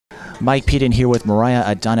Mike Peden here with Mariah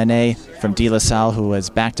Adanene from DeLaSalle, who was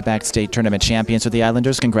back-to-back state tournament champions with the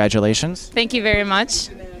Islanders. Congratulations. Thank you very much.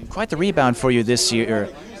 Quite the rebound for you this year.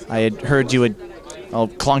 I had heard you had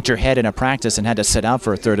clunked your head in a practice and had to sit out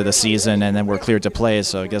for a third of the season and then were cleared to play.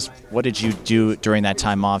 So I guess, what did you do during that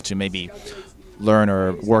time off to maybe learn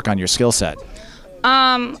or work on your skill set?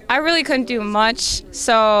 I really couldn't do much,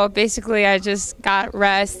 so basically I just got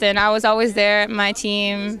rest, and I was always there at my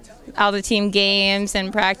team, all the team games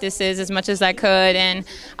and practices as much as I could, and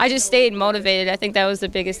I just stayed motivated. I think that was the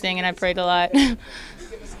biggest thing, and I prayed a lot.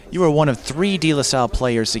 You were one of 3 DeLaSalle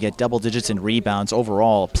players to get double digits in rebounds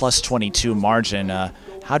overall, plus 22 margin.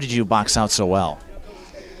 How did you box out so well?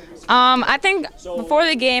 I think before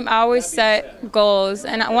the game I always set goals,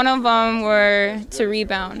 and one of them were to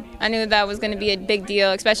rebound. I knew that was going to be a big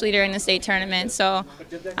deal, especially during the state tournament, so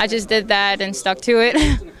I just did that and stuck to it.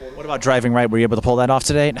 What about driving right? Were you able to pull that off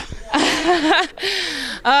today?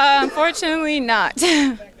 Unfortunately not,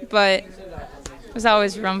 but there's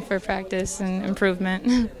always room for practice and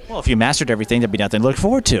improvement. Well, if you mastered everything, there'd be nothing to look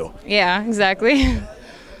forward to. Yeah, exactly.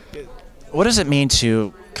 What does it mean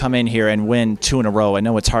to come in here and win 2 in a row? I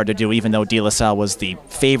know it's hard to do, even though DeLaSalle was the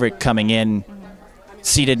favorite coming in,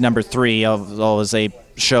 seeded number 3, although as they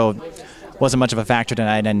showed wasn't much of a factor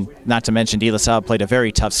tonight, and not to mention DeLaSalle played a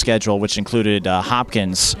very tough schedule, which included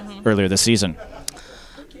Hopkins earlier this season.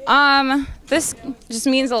 This just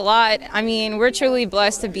means a lot. I mean, we're truly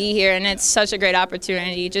blessed to be here, and it's such a great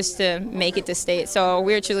opportunity just to make it to state. So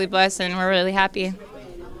we're truly blessed, and we're really happy.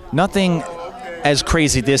 Nothing as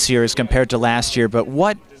crazy this year as compared to last year, but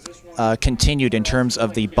what continued in terms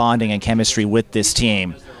of the bonding and chemistry with this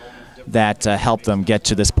team that helped them get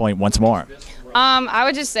to this point once more? I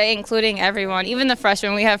would just say including everyone, even the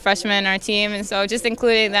freshmen. We have freshmen in our team, and so just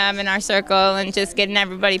including them in our circle and just getting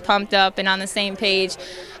everybody pumped up and on the same page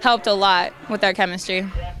helped a lot with our chemistry.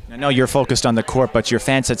 I know you're focused on the court, but your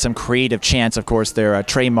fans had some creative chants. Of course, their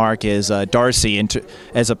trademark is Darcy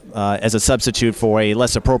as a substitute for a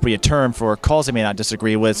less appropriate term for calls they may not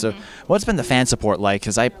disagree with. So what's been the fan support like?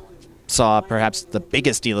 Because I saw perhaps the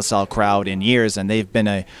biggest DeLaSalle crowd in years, and they've been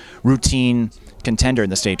a routine contender in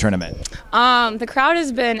the state tournament. The crowd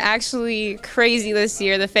has been actually crazy this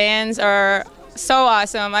year. The fans are so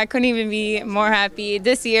awesome. I couldn't even be more happy.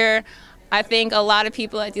 This year, I think a lot of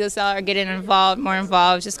people at DeLaSalle are getting more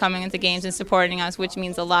involved, just coming into games and supporting us, which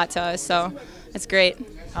means a lot to us, so it's great.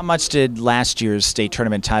 How much did last year's state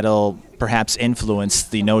tournament title perhaps influence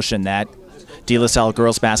the notion that DeLaSalle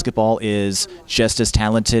girls basketball is just as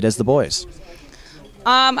talented as the boys?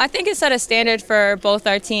 I think it set a standard for both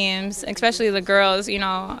our teams, especially the girls. You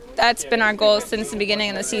know, that's been our goal since the beginning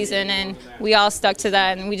of the season, and we all stuck to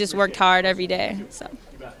that, and we just worked hard every day. So.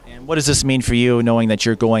 And what does this mean for you, knowing that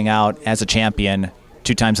you're going out as a champion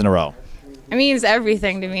 2 times in a row? It means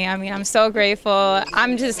everything to me. I mean, I'm so grateful.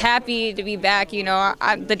 I'm just happy to be back. You know,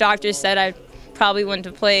 the doctor said I probably wouldn't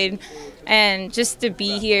have played, and just to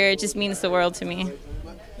be here, it just means the world to me.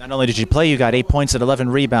 Not only did you play, you got 8 points and 11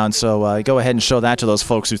 rebounds, so go ahead and show that to those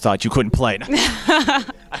folks who thought you couldn't play.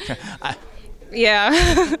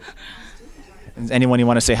 Yeah. Anyone you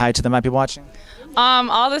want to say hi to that might be watching?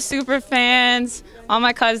 All the super fans, all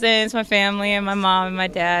my cousins, my family, and my mom and my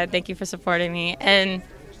dad, thank you for supporting me. And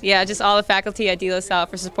yeah, just all the faculty at DeLaSalle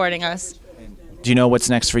for supporting us. Do you know what's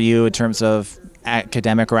next for you in terms of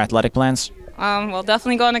academic or athletic plans? Well,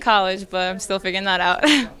 definitely going to college, but I'm still figuring that out.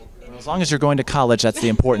 As long as you're going to college, that's the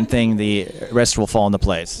important thing. The rest will fall into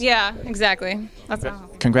place. Yeah, exactly. That's all.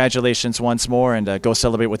 Congratulations once more, and go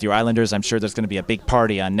celebrate with your Islanders. I'm sure there's going to be a big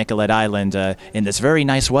party on Nicollet Island in this very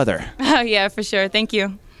nice weather. Yeah, for sure. Thank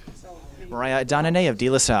you. Mariah Adanene of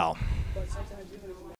DeLaSalle.